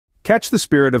Catch the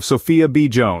spirit of Sophia B.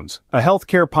 Jones, a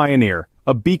healthcare pioneer,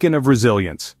 a beacon of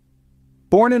resilience.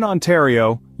 Born in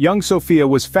Ontario, young Sophia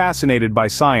was fascinated by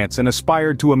science and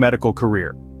aspired to a medical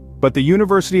career. But the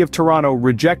University of Toronto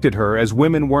rejected her as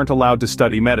women weren't allowed to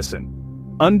study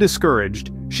medicine.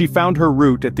 Undiscouraged, she found her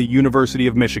route at the University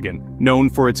of Michigan, known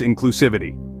for its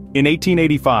inclusivity. In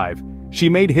 1885, she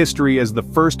made history as the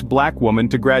first black woman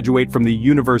to graduate from the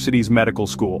university's medical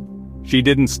school. She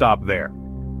didn't stop there.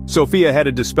 Sophia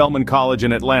headed to Spelman College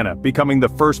in Atlanta, becoming the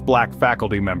first black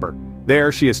faculty member.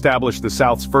 There she established the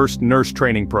South's first nurse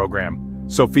training program.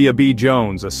 Sophia B.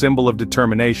 Jones, a symbol of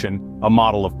determination, a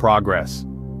model of progress.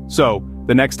 So,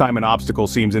 the next time an obstacle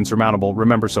seems insurmountable,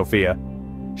 remember Sophia.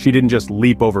 She didn't just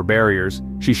leap over barriers,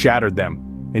 she shattered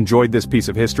them. Enjoyed this piece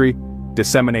of history?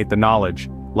 Disseminate the knowledge,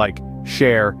 like,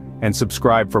 share, and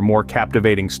subscribe for more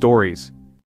captivating stories.